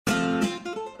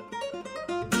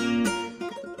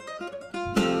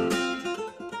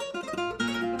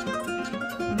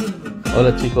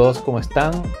Hola chicos, ¿cómo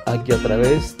están? Aquí otra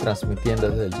vez transmitiendo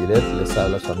desde el Gillette, les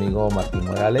habla su amigo Martín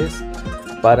Morales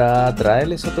para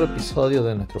traerles otro episodio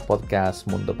de nuestro podcast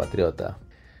Mundo Patriota.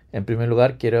 En primer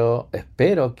lugar,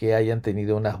 espero que hayan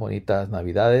tenido unas bonitas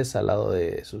navidades al lado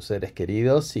de sus seres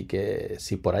queridos y que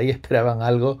si por ahí esperaban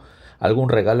algún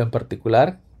regalo en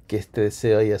particular, que este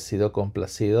deseo haya sido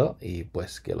complacido y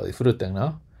pues que lo disfruten,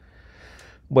 ¿no?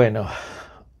 Bueno,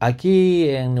 aquí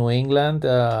en New England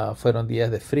fueron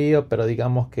días de frío, pero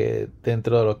digamos que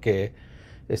dentro de lo que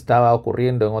estaba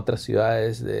ocurriendo en otras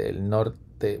ciudades del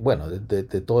norte, bueno, de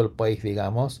todo el país,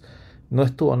 digamos, no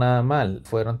estuvo nada mal.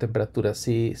 Fueron temperaturas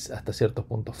sí hasta ciertos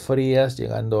puntos frías,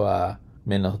 llegando a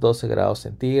 -12 grados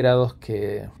centígrados,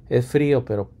 que es frío,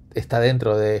 pero está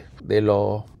dentro de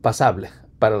lo pasable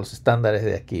para los estándares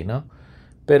de aquí, ¿no?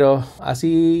 Pero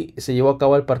así se llevó a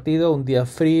cabo el partido, un día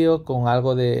frío con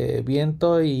algo de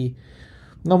viento y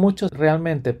no mucho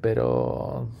realmente,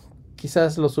 pero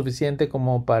quizás lo suficiente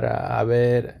como para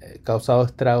haber causado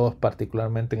estragos,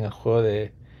 particularmente en el juego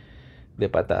de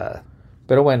patadas.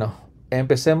 Pero bueno,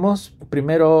 empecemos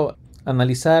primero a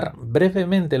analizar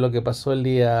brevemente lo que pasó el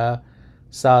día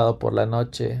sábado por la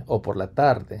noche o por la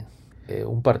tarde.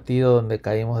 Un partido donde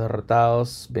caímos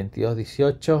derrotados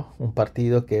 22-18, un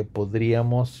partido que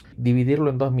podríamos dividirlo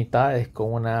en dos mitades,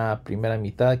 con una primera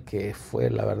mitad que fue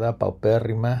la verdad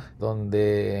paupérrima,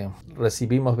 donde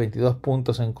recibimos 22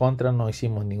 puntos en contra, no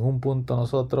hicimos ningún punto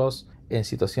nosotros, en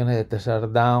situaciones de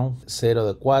tercer down 0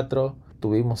 de 4,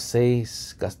 tuvimos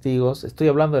 6 castigos, estoy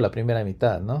hablando de la primera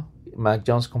mitad, ¿no? Mac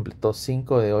Jones completó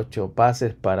 5 de 8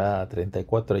 pases para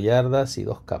 34 yardas y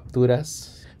 2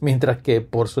 capturas. Mientras que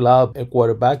por su lado el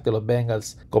quarterback de los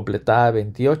Bengals completaba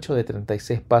 28 de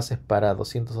 36 pases para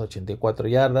 284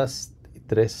 yardas,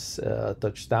 3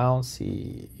 touchdowns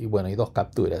y 2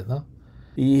 capturas, ¿no?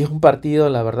 Y es un partido,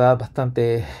 la verdad,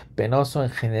 bastante penoso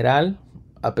en general,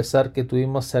 a pesar que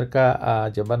tuvimos cerca a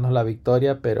llevarnos la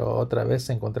victoria, pero otra vez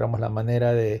encontramos la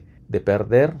manera de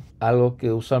perder, algo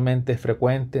que usualmente es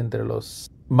frecuente entre los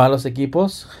malos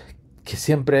equipos, que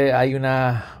siempre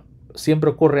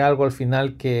ocurre algo al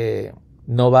final que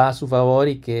no va a su favor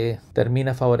y que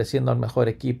termina favoreciendo al mejor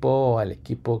equipo o al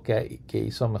equipo que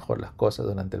hizo mejor las cosas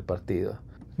durante el partido.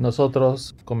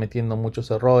 Nosotros cometiendo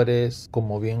muchos errores,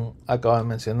 como bien acabo de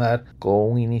mencionar, con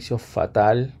un inicio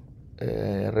fatal,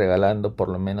 regalando por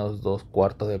lo menos 2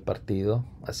 cuartos de partido,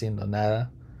 haciendo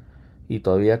nada y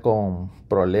todavía con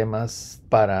problemas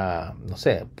no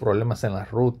sé, problemas en las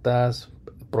rutas,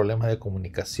 problemas de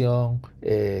comunicación,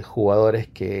 jugadores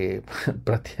que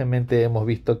prácticamente hemos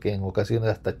visto que en ocasiones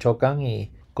hasta chocan,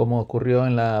 y como ocurrió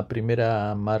en la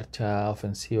primera marcha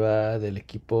ofensiva del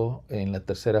equipo en la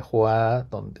tercera jugada,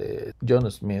 donde John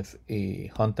Smith y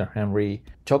Hunter Henry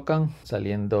chocan,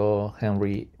 saliendo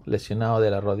Henry lesionado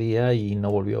de la rodilla y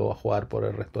no volvió a jugar por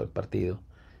el resto del partido.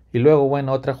 Y luego,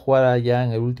 bueno, otra jugada ya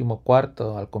en el último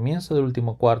cuarto, al comienzo del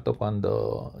último cuarto,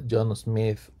 cuando John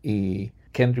Smith y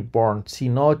Kendrick Bourne, si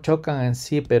no chocan en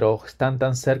sí, pero están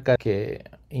tan cerca que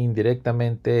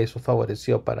indirectamente eso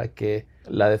favoreció para que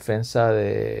la defensa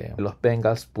de los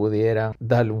Bengals pudieran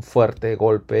darle un fuerte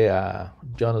golpe a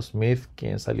John Smith,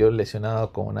 quien salió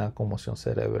lesionado con una conmoción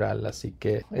cerebral. Así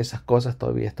que esas cosas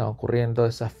todavía están ocurriendo,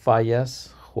 esas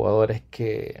fallas, jugadores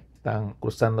que están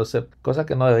cruzándose, cosa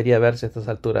que no debería verse a estas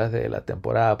alturas de la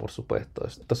temporada, por supuesto.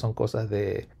 Estas son cosas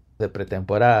de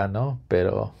pretemporada, ¿no?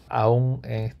 Pero aún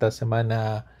en esta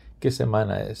semana, ¿qué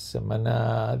semana es?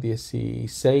 Semana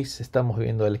 16, estamos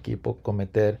viendo al equipo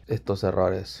cometer estos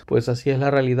errores. Pues así es la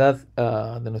realidad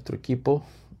de nuestro equipo.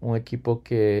 Un equipo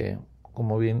que,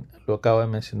 como bien lo acabo de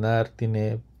mencionar,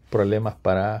 tiene problemas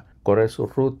para correr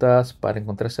sus rutas, para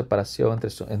encontrar separación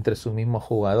entre sus mismos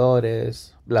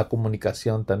jugadores. La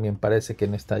comunicación también parece que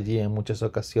no está allí en muchas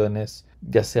ocasiones,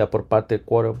 ya sea por parte del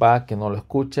quarterback, que no lo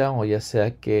escuchan, o ya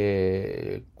sea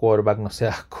que el quarterback no se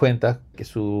da cuenta que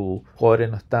sus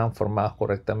jugadores no están formados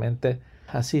correctamente.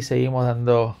 Así seguimos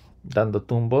dando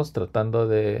tumbos, tratando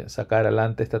de sacar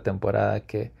adelante esta temporada,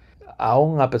 que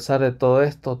aún a pesar de todo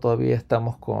esto todavía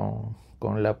estamos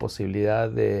con la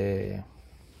posibilidad de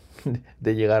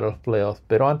llegar a los playoffs.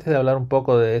 Pero antes de hablar un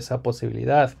poco de esa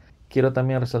posibilidad, quiero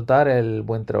también resaltar el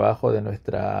buen trabajo de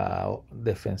nuestra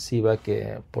defensiva,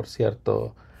 que por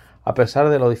cierto, a pesar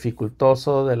de lo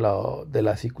dificultoso, de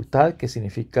la dificultad que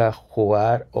significa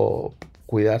jugar o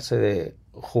cuidarse de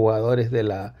jugadores de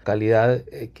la calidad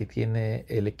que tiene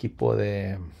el equipo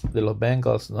de los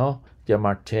Bengals, ¿no?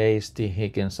 Jamar Chase, T.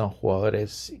 Higgins son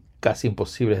jugadores casi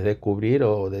imposibles de cubrir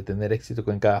o de tener éxito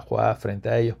en cada jugada frente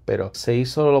a ellos, pero se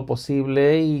hizo lo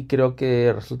posible y creo que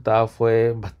el resultado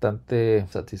fue bastante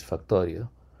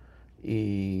satisfactorio.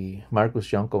 Y Marcus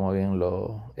Young, como bien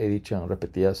lo he dicho en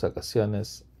repetidas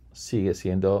ocasiones, sigue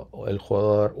siendo el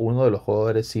jugador, uno de los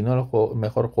jugadores, si no el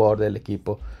mejor jugador del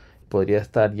equipo. Podría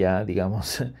estar ya,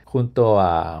 digamos, junto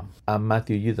a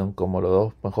Matthew Judon como los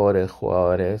dos mejores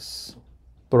jugadores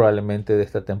probablemente de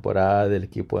esta temporada del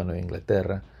equipo de Nueva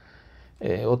Inglaterra.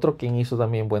 Otro quien hizo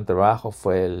también buen trabajo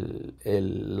fue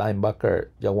el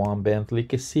linebacker Jawan Bentley,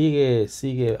 que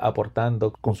sigue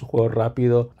aportando con su juego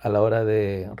rápido a la hora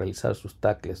de realizar sus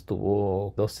tackles.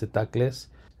 Tuvo 12 tackles,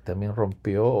 también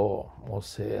rompió o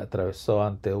se atravesó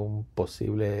ante un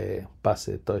posible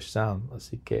pase de touchdown.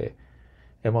 Así que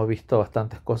hemos visto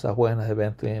bastantes cosas buenas de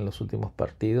Bentley en los últimos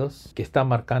partidos, que está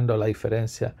marcando la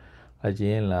diferencia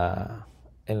allí en la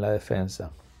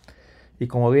defensa. Y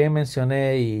como bien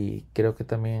mencioné, y creo que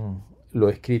también lo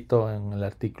he escrito en el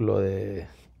artículo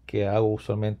que hago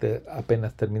usualmente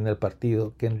apenas termina el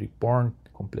partido, Kendrick Bourne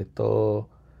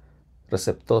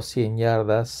receptó 100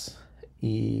 yardas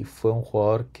y fue un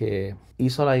jugador que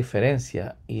hizo la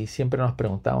diferencia. Y siempre nos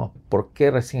preguntamos por qué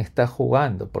recién está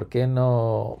jugando, por qué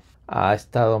no ha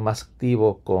estado más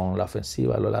activo con la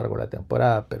ofensiva a lo largo de la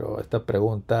temporada. Pero esta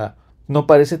pregunta no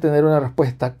parece tener una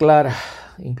respuesta clara.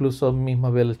 Incluso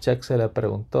mismo Belichick se le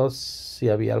preguntó si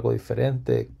había algo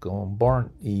diferente con Bourne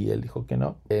y él dijo que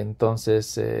no.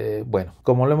 Entonces, bueno,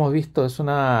 como lo hemos visto, es un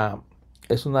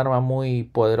arma muy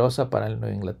poderosa para el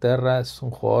Nueva Inglaterra. Es un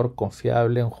jugador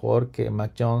confiable, un jugador que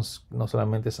Mac Jones no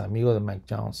solamente es amigo de Mac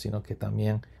Jones, sino que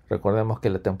también recordemos que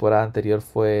la temporada anterior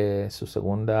fue su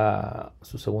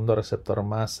segundo receptor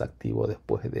más activo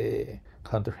después de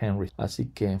Hunter Henry. Así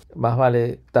que más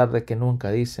vale tarde que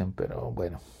nunca, dicen, pero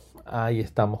bueno, ahí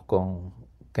estamos con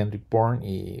Kendrick Bourne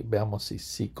y veamos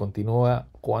si continúa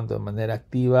jugando de manera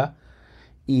activa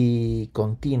y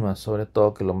continua, sobre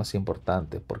todo, que es lo más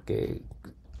importante, porque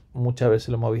muchas veces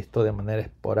lo hemos visto de manera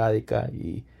esporádica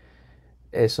y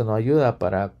eso no ayuda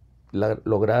para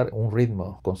lograr un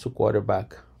ritmo con su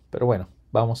quarterback. Pero bueno,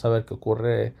 vamos a ver qué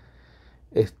ocurre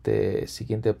este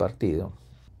siguiente partido.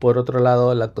 Por otro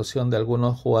lado, la actuación de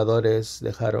algunos jugadores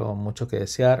dejaron mucho que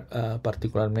desear,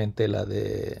 particularmente la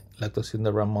actuación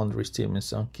de Ramondre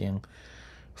Stevenson, quien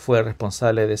fue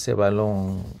responsable de ese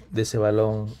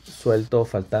balón suelto,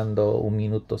 faltando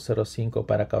 1:05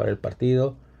 para acabar el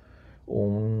partido.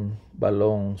 Un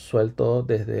balón suelto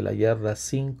desde la yarda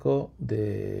 5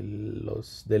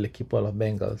 del equipo de los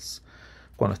Bengals,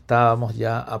 cuando estábamos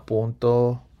ya a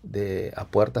puertas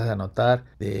de anotar,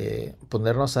 de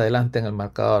ponernos adelante en el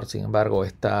marcador. Sin embargo,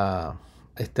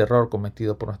 este error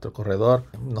cometido por nuestro corredor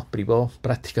nos privó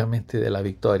prácticamente de la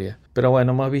victoria. Pero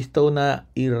bueno, hemos visto una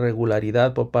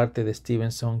irregularidad por parte de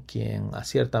Stevenson, quien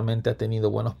ciertamente ha tenido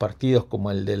buenos partidos,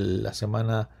 como el de la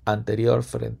semana anterior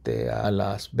frente a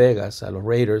Las Vegas, a los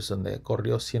Raiders, donde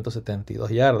corrió 172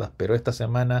 yardas, pero esta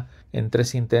semana en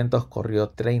 3 intentos corrió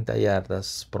 30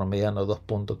 yardas, promediando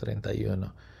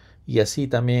 2.31. Y así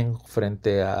también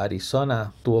frente a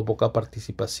Arizona tuvo poca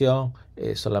participación,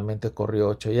 solamente corrió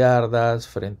 8 yardas.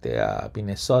 Frente a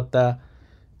Minnesota,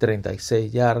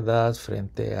 36 yardas.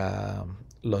 Frente a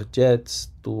los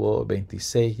Jets tuvo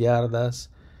 26 yardas.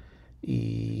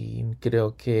 Y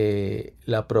creo que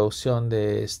la producción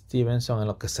de Stevenson en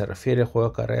lo que se refiere al juego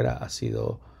de carrera ha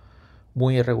sido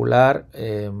muy irregular,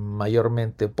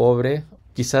 mayormente pobre.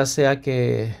 Quizás sea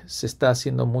que se está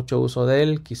haciendo mucho uso de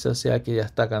él, quizás sea que ya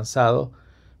está cansado,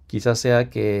 quizás sea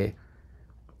que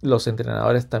los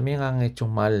entrenadores también han hecho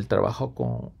un mal trabajo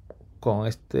con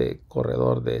este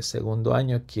corredor de segundo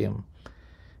año, quien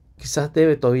quizás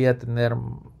debe todavía tener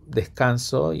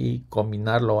descanso y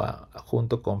combinarlo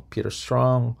junto con Peter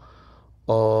Strong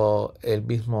o el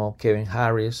mismo Kevin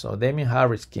Harris o Damien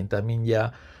Harris, quien también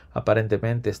ya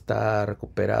aparentemente está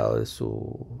recuperado de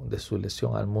su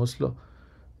lesión al muslo.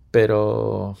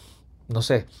 Pero no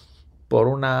sé, por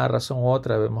una razón u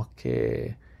otra vemos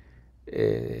que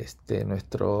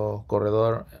nuestro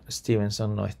corredor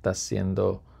Stevenson no está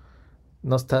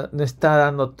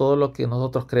dando todo lo que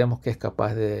nosotros creemos que es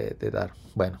capaz de dar.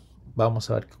 Bueno, vamos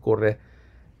a ver qué ocurre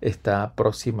esta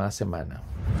próxima semana.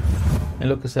 En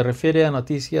lo que se refiere a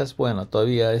noticias, bueno,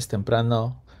 todavía es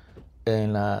temprano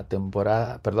en la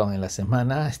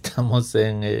semana. Estamos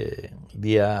en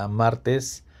día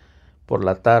martes por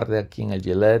la tarde aquí en el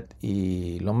Gillette,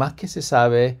 y lo más que se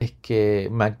sabe es que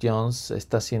Mac Jones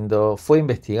fue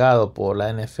investigado por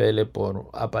la NFL por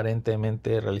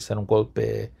aparentemente realizar un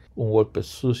golpe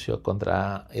sucio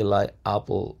contra Eli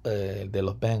Apple, de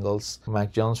los Bengals.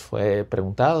 Mac Jones fue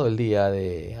preguntado el día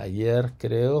de ayer,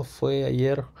 creo fue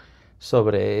ayer,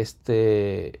 sobre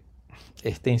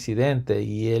este incidente,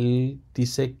 y él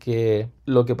dice que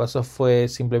lo que pasó fue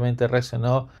simplemente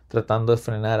reaccionó tratando de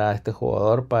frenar a este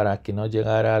jugador para que no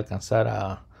llegara a alcanzar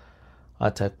a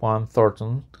Tyquan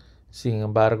Thornton. Sin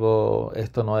embargo,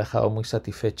 esto no ha dejado muy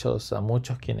satisfechos a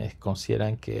muchos quienes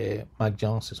consideran que Mac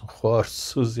Jones es un jugador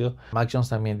sucio. Mac Jones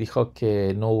también dijo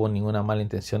que no hubo ninguna mala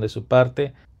intención de su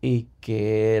parte y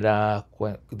que era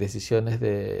decisiones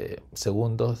de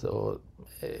segundos o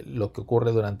lo que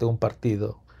ocurre durante un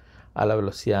partido a la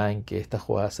velocidad en que estas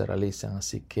jugadas se realizan.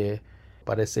 Así que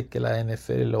parece que la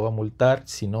NFL lo va a multar,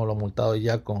 si no lo ha multado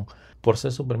ya por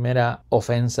ser su primera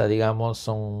ofensa, digamos,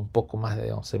 son un poco más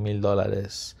de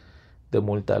 $11,000 de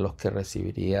multa a los que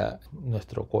recibiría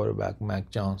nuestro quarterback Mac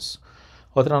Jones.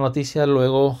 Otra noticia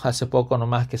luego, hace poco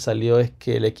nomás que salió, es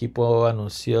que el equipo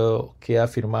anunció que ha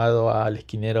firmado al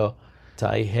esquinero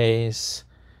Ty Hayes,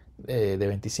 de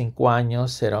 25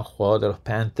 años, era un jugador de los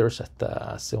Panthers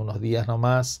hasta hace unos días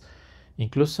nomás.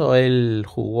 Incluso él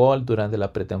jugó durante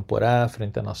la pretemporada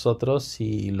frente a nosotros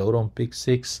y logró un pick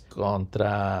six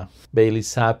contra Bailey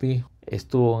Zappi.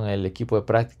 Estuvo en el equipo de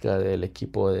práctica del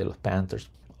equipo de los Panthers.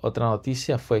 Otra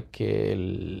noticia fue que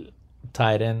el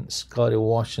tight end Scotty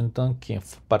Washington, quien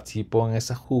participó en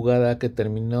esa jugada que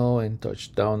terminó en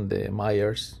touchdown de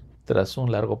Myers tras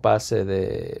un largo pase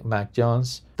de Mac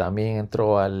Jones, también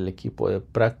entró al equipo de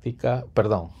práctica,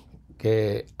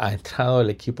 que ha entrado al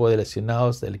equipo de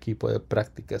lesionados del equipo de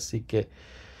práctica. Así que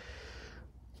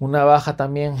una baja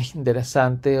también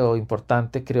interesante o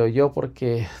importante, creo yo,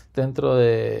 porque dentro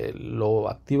de lo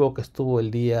activo que estuvo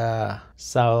el día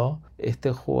sábado,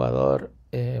 este jugador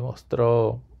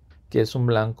mostró que es un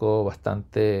blanco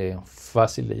bastante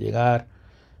fácil de llegar,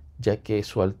 ya que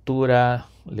su altura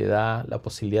le da la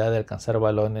posibilidad de alcanzar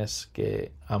balones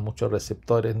que a muchos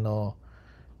receptores no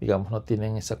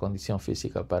tienen esa condición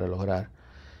física para lograr.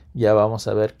 Ya vamos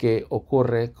a ver qué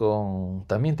ocurre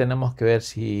también tenemos que ver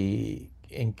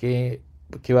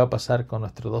qué va a pasar con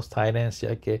nuestros dos tight ends,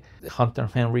 ya que Hunter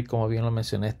Henry, como bien lo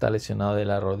mencioné, está lesionado de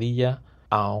la rodilla,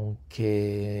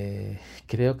 aunque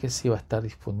creo que sí va a estar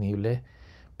disponible,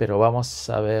 pero vamos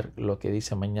a ver lo que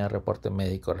dice mañana el reporte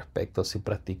médico respecto a si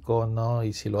practicó o no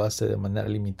y si lo hace de manera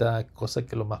limitada, cosa que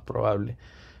es lo más probable.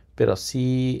 Pero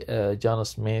sí, John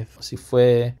Smith, si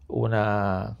fue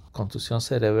una contusión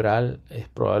cerebral, es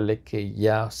probable que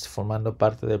ya formando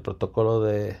parte del protocolo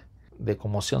de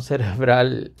conmoción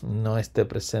cerebral no esté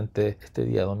presente este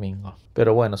día domingo.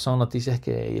 Pero bueno, son noticias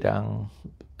que irán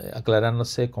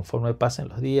aclarándose conforme pasen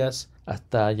los días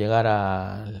hasta llegar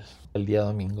al día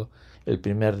domingo, el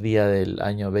primer día del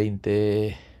año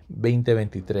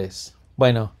 2023.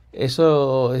 Bueno,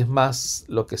 eso es más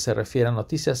lo que se refiere a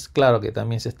noticias. Claro que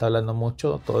también se está hablando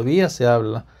mucho, todavía se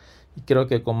habla, y creo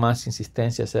que con más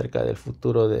insistencia acerca del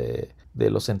futuro de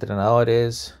los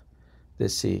entrenadores, de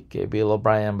si que Bill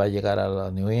O'Brien va a llegar a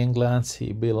la New England,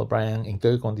 si Bill O'Brien en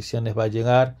qué condiciones va a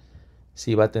llegar,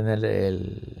 si va a tener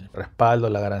el respaldo,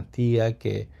 la garantía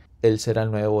que él será el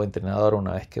nuevo entrenador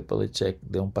una vez que Belichick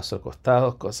dé un paso al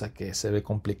costado, cosa que se ve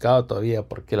complicado todavía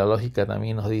porque la lógica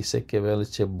también nos dice que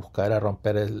Belichick buscará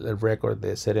romper el récord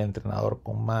de ser el entrenador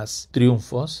con más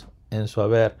triunfos en su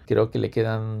haber. Creo que le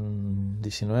quedan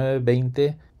 19,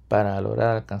 20 para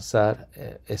lograr alcanzar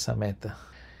esa meta.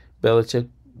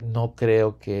 Belichick no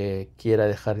creo que quiera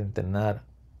dejar de entrenar,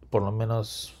 por lo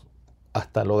menos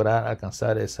hasta lograr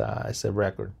alcanzar ese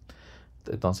récord.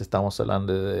 Entonces estamos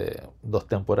hablando de 2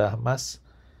 temporadas más.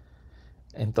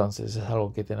 Entonces es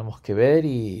algo que tenemos que ver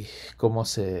y cómo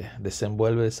se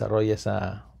desenvuelve, desarrolla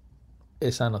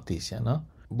esa noticia, ¿no?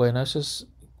 Bueno, eso es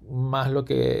más lo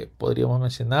que podríamos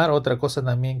mencionar. Otra cosa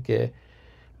también que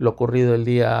lo ocurrido el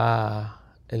día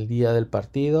del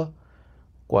partido,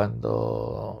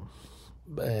 cuando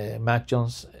Mac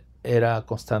Jones era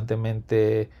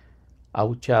constantemente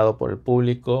abucheado por el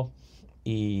público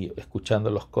y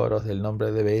escuchando los coros del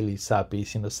nombre de Bailey Zappi,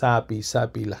 diciendo Zappi,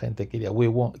 Zappi, la gente quería,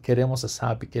 queremos a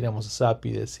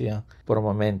Zappi, decían por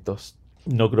momentos.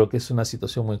 No creo que es una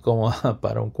situación muy cómoda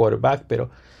para un quarterback, pero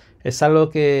es algo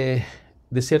que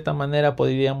de cierta manera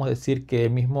podríamos decir que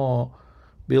el mismo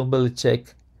Bill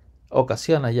Belichick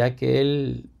ocasiona, ya que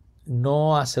él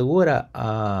no asegura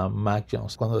a Mac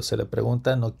Jones. Cuando se le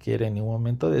pregunta, no quiere en ningún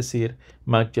momento decir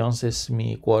Mac Jones es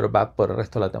mi quarterback por el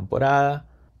resto de la temporada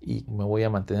y me voy a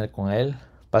mantener con él,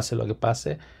 pase lo que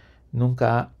pase.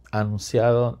 Nunca ha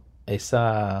anunciado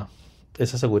esa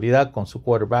seguridad con su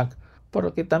quarterback, por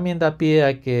lo que también da pie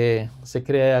a que se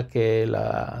crea que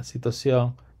la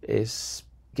situación es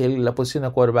que la posición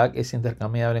de quarterback es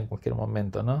intercambiable en cualquier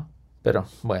momento, ¿no? Pero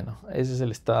bueno, ese es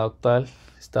el estado actual,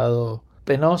 estado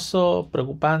penoso,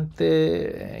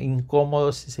 preocupante,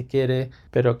 incómodo si se quiere,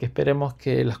 pero que esperemos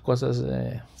que las cosas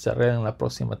se arreglen la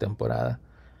próxima temporada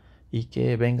y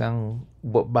que vengan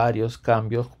varios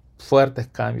cambios, fuertes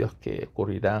cambios que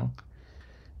ocurrirán.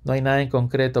 No hay nada en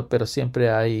concreto, pero siempre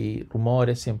hay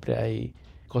rumores, siempre hay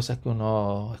cosas que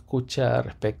uno escucha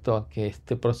respecto a que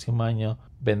este próximo año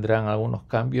vendrán algunos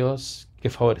cambios que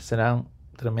favorecerán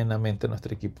tremendamente a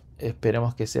nuestro equipo.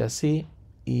 Esperemos que sea así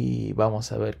y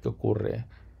vamos a ver qué ocurre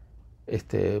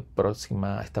esta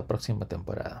próxima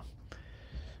temporada.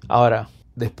 Ahora,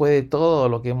 después de todo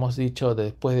lo que hemos dicho,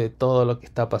 después de todo lo que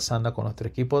está pasando con nuestro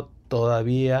equipo,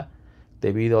 todavía,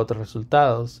 debido a otros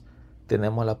resultados,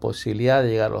 tenemos la posibilidad de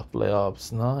llegar a los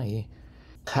playoffs, ¿no? Y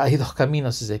hay dos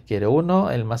caminos si se quiere.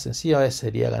 Uno, el más sencillo,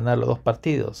 sería ganar los dos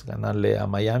partidos, ganarle a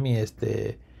Miami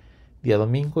este día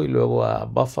domingo y luego a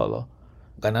Buffalo.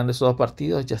 Ganando esos dos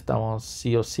partidos ya estamos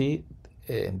sí o sí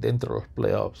dentro de los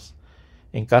playoffs.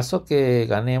 En caso que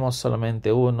ganemos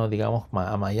solamente uno, digamos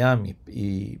a Miami,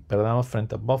 y perdamos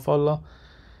frente a Buffalo,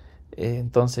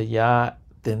 entonces ya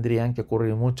tendrían que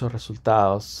ocurrir muchos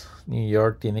resultados. New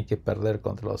York tiene que perder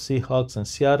contra los Seahawks en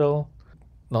Seattle.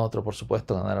 Nosotros, por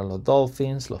supuesto, ganar a los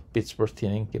Dolphins. Los Pittsburgh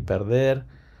tienen que perder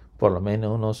por lo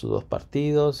menos uno de sus dos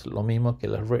partidos. Lo mismo que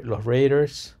los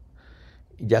Raiders.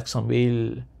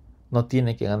 Jacksonville no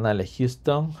tiene que ganarle a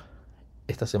Houston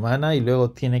esta semana y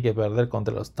luego tiene que perder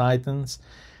contra los Titans.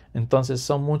 Entonces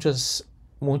son muchas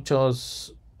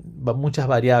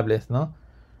variables, ¿no?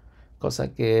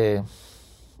 Cosa que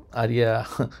haría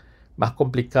más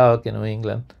complicado que New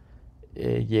England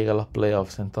llegue a los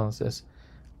playoffs. Entonces,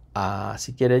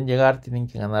 si quieren llegar, tienen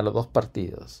que ganar los dos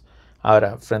partidos.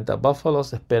 Ahora, frente a Buffalo,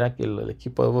 se espera que el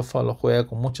equipo de Buffalo juegue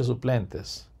con muchos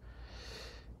suplentes.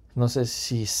 No sé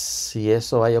si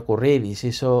eso vaya a ocurrir, y si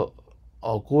eso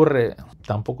ocurre,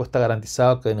 tampoco está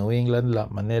garantizado que New England, la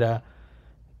manera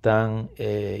tan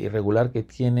irregular que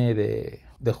tiene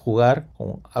de jugar,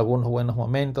 con algunos buenos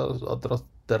momentos, otros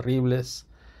terribles,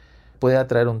 puede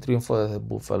traer un triunfo desde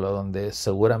Buffalo, donde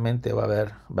seguramente va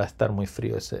a estar muy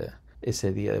frío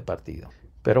ese día de partido.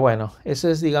 Pero bueno, ese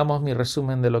es, digamos, mi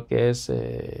resumen de lo que es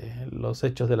los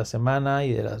hechos de la semana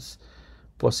y de las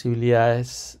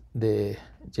posibilidades de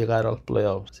llegar a los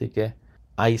playoffs. Así que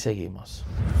ahí seguimos.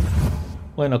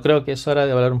 Bueno, creo que es hora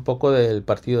de hablar un poco del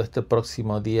partido de este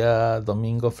próximo día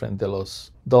domingo frente a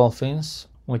los Dolphins,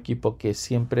 un equipo que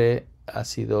siempre ha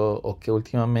sido, o que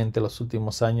últimamente los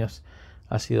últimos años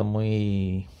ha sido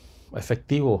muy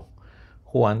efectivo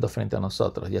jugando frente a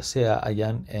nosotros, ya sea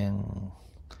allá en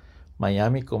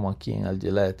Miami como aquí en el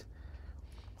Gillette.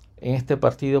 En este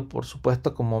partido, por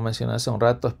supuesto, como mencioné hace un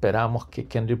rato, esperamos que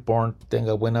Kendrick Bourne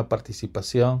tenga buena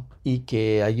participación y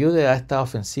que ayude a esta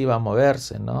ofensiva a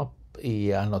moverse, ¿no?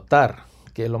 Y a anotar,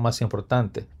 que es lo más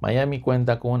importante. Miami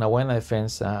cuenta con una buena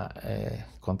defensa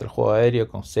contra el juego aéreo,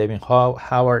 con Xavier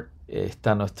Howard.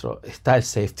 Está el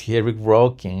safety Eric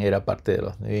Rowe, quien era parte de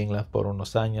los New England por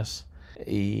unos años.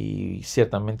 Y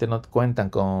ciertamente no cuentan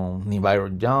con ni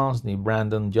Byron Jones, ni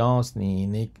Brandon Jones, ni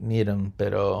Nick Needham,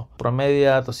 pero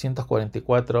promedia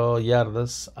 244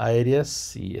 yardas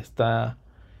aéreas y está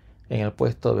en el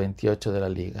puesto 28 de la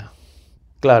liga.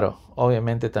 Claro,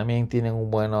 obviamente también tienen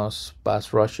buenos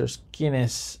pass rushers,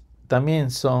 quienes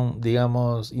también son,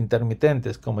 digamos,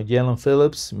 intermitentes, como Jalen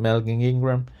Phillips, Melvin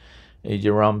Ingram y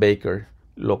Jerome Baker.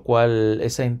 Lo cual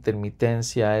esa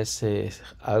intermitencia,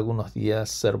 algunos días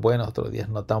ser buenos, otros días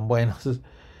no tan buenos,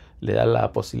 le da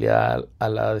la posibilidad a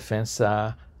la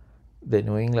defensa de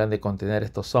New England de contener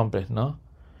estos hombres, ¿no?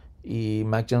 Y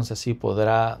Mac Jones así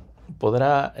podrá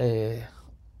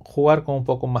jugar con un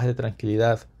poco más de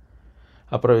tranquilidad,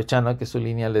 aprovechando que su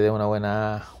línea le dé una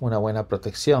buena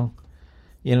protección.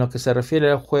 Y en lo que se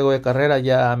refiere al juego de carrera,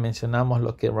 ya mencionamos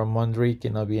lo que Ramondre, que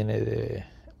no viene de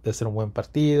hacer un buen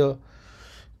partido,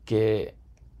 que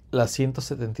las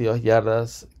 172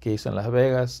 yardas que hizo en Las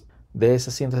Vegas, de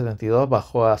esas 172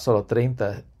 bajó a solo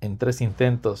 30 en 3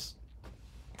 intentos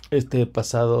este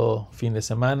pasado fin de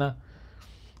semana,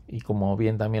 y como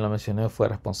bien también lo mencioné, fue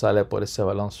responsable por ese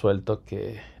balón suelto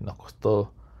que nos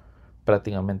costó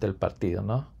prácticamente el partido,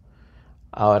 ¿no?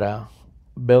 Ahora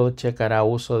Belichick hará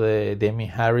uso de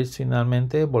Damien Harris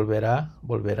finalmente, volverá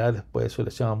después de su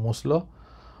lesión a muslo,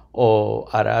 o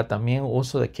hará también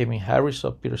uso de Kevin Harris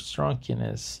o Peter Strong,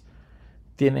 quienes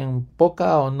tienen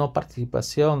poca o no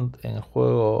participación en el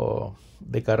juego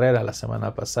de carrera la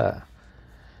semana pasada.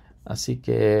 Así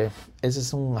que ese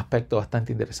es un aspecto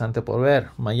bastante interesante por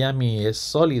ver. Miami es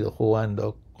sólido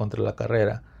jugando contra la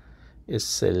carrera,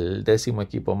 es el 10º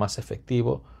equipo más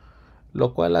efectivo,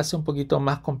 lo cual hace un poquito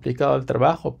más complicado el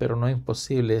trabajo, pero no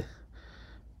imposible,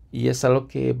 y es algo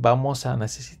que vamos a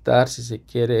necesitar si se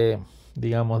quiere,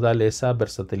 digamos, darle esa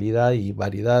versatilidad y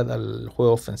variedad al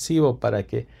juego ofensivo para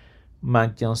que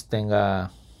Mac Jones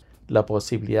tenga la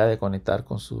posibilidad de conectar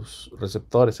con sus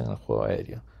receptores en el juego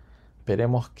aéreo.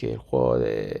 Esperemos que el juego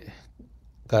de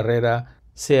carrera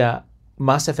sea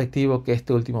más efectivo que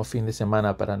este último fin de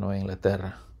semana para Nueva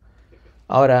Inglaterra.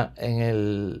 Ahora,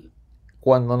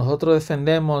 cuando nosotros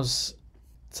defendemos,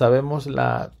 sabemos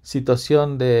la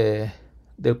situación del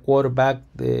quarterback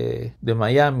de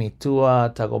Miami,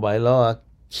 Tua Tagovailoa,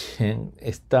 quien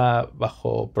está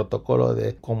bajo protocolo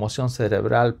de conmoción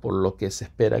cerebral, por lo que se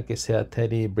espera que sea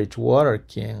Teddy Bridgewater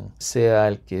quien sea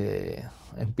el que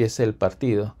empiece el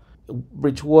partido.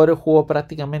 Bridgewater jugó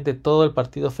prácticamente todo el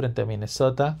partido frente a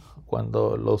Minnesota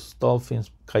cuando los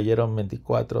Dolphins cayeron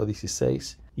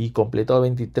 24-16 y completó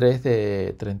 23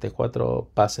 de 34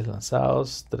 pases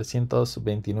lanzados,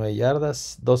 329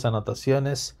 yardas, 2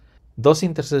 anotaciones, 2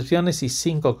 intercepciones y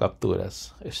 5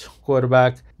 capturas. Es un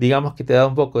quarterback, digamos, que te da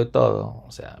un poco de todo.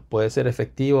 O sea, puede ser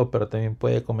efectivo, pero también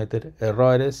puede cometer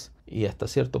errores y hasta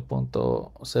cierto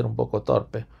punto ser un poco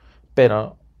torpe.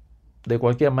 Pero de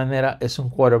cualquier manera es un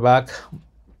quarterback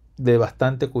de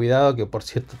bastante cuidado, que por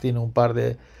cierto tiene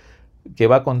que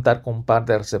va a contar con un par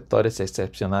de receptores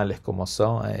excepcionales como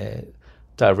son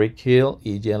Tyreek Hill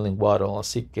y Jalen Waddle.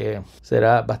 Así que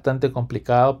será bastante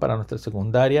complicado para nuestra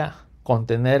secundaria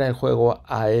contener el juego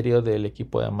aéreo del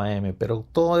equipo de Miami, pero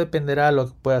todo dependerá de lo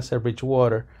que pueda hacer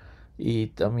Bridgewater y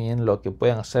también lo que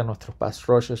puedan hacer nuestros pass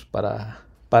rushers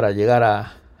para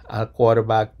llegar al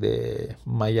quarterback de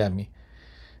Miami.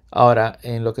 Ahora,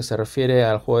 en lo que se refiere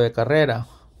al juego de carrera,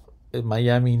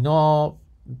 Miami no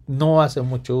hace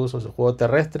mucho uso de su juego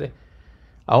terrestre,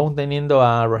 aún teniendo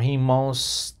a Raheem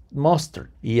Mostert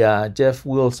y a Jeff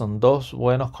Wilson, 2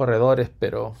 buenos corredores,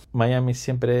 pero Miami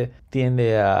siempre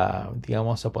tiende a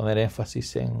poner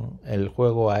énfasis en el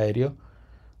juego aéreo,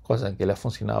 cosa que le ha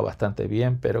funcionado bastante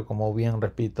bien, pero como bien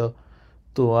repito,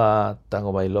 Tua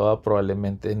Tagovailoa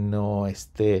probablemente no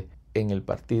esté en el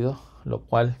partido, lo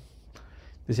cual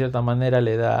de cierta manera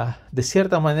le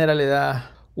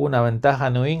da una ventaja a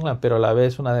New England, pero a la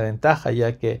vez una desventaja,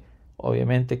 ya que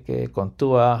obviamente que con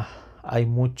Tua hay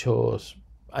mucho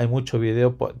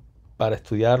video para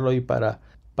estudiarlo y para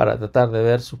tratar de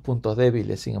ver sus puntos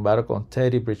débiles. Sin embargo, con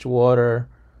Teddy Bridgewater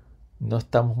no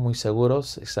estamos muy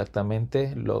seguros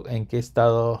exactamente en qué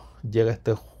estado llega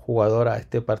este jugador a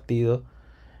este partido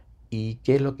y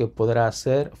qué es lo que podrá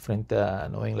hacer frente a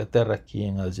Nueva Inglaterra aquí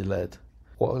en el Gillette.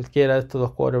 Cualquiera de estos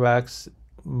dos quarterbacks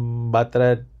va a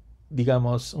traer,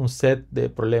 digamos, un set de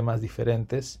problemas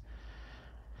diferentes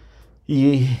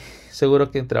y seguro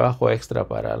que trabajo extra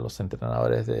para los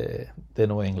entrenadores de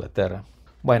Nueva Inglaterra.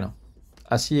 Bueno,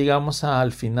 así llegamos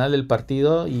al final del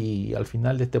partido y al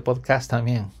final de este podcast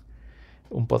también.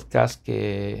 Un podcast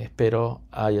que espero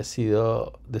haya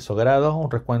sido de su agrado, un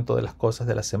recuento de las cosas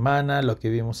de la semana, lo que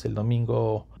vimos el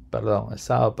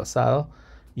sábado pasado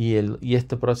y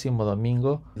este próximo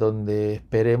domingo, donde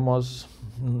esperemos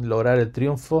lograr el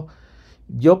triunfo.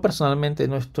 Yo personalmente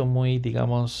no estoy muy,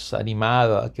 digamos,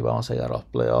 animado a que vamos a llegar a los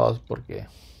playoffs, porque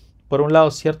por un lado,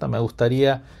 cierto, me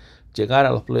gustaría llegar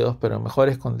a los playoffs, pero en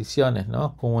mejores condiciones,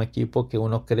 ¿no? Con un equipo que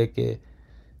uno cree que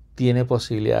tiene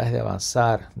posibilidades de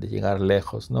avanzar, de llegar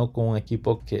lejos, ¿no? Con un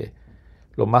equipo que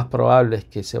lo más probable es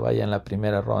que se vaya en la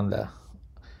primera ronda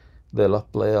de los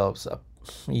playoffs.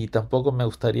 Y tampoco me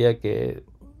gustaría que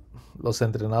los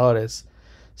entrenadores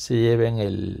se lleven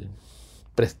el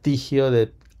prestigio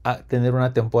de tener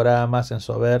una temporada más en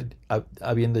su haber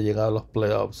habiendo llegado a los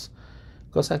playoffs,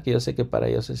 cosa que yo sé que para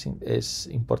ellos es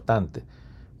importante,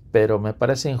 pero me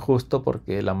parece injusto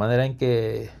porque la manera en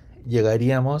que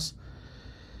llegaríamos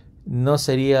no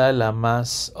sería la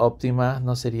más óptima,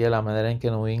 no sería la manera en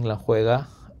que New England juega,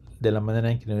 de la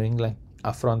manera en que New England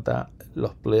afronta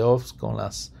los playoffs con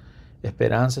las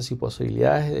esperanzas y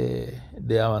posibilidades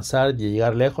de avanzar, de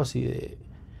llegar lejos y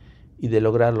de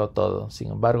lograrlo todo.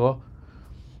 Sin embargo,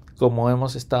 como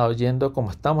estamos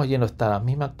yendo hasta la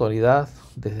misma actualidad,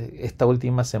 desde esta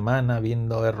última semana,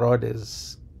 viendo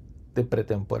errores de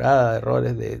pretemporada,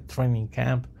 errores de training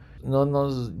camp, no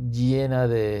nos llena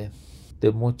de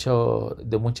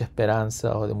mucha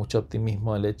esperanza o de mucho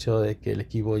optimismo el hecho de que el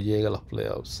equipo llegue a los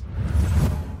playoffs.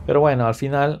 Pero bueno, al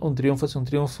final un triunfo es un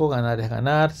triunfo, ganar es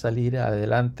ganar, salir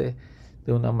adelante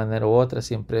de una manera u otra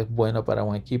siempre es bueno para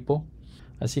un equipo.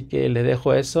 Así que les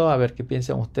dejo eso, a ver qué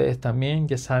piensan ustedes también.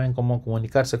 Ya saben cómo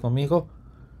comunicarse conmigo.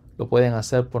 Lo pueden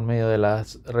hacer por medio de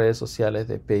las redes sociales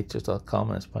de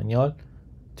Patriots.com en español,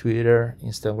 Twitter,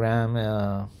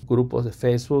 Instagram, grupos de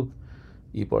Facebook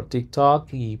y por TikTok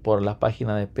y por la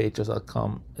página de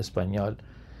Patriots.com español.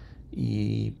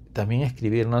 y también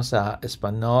escribirnos a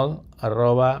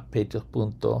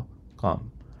espanol@patriot.com.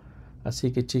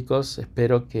 Así que chicos,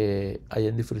 espero que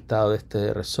hayan disfrutado de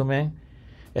este resumen.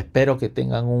 Espero que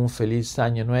tengan un feliz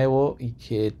año nuevo y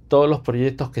que todos los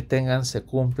proyectos que tengan se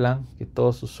cumplan, que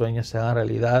todos sus sueños se hagan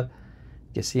realidad,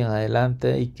 que sigan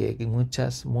adelante y que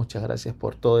muchas gracias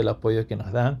por todo el apoyo que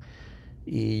nos dan.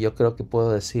 Y yo creo que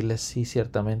puedo decirles sí,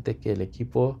 ciertamente que el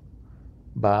equipo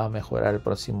va a mejorar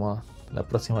la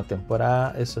próxima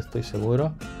temporada, eso estoy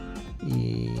seguro.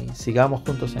 Y sigamos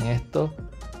juntos en esto,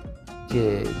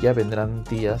 que ya vendrán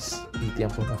días y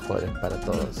tiempos mejores para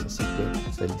todos. Así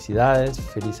que felicidades,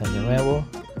 feliz año nuevo,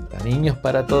 cariños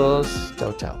para todos,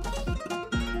 chao chao.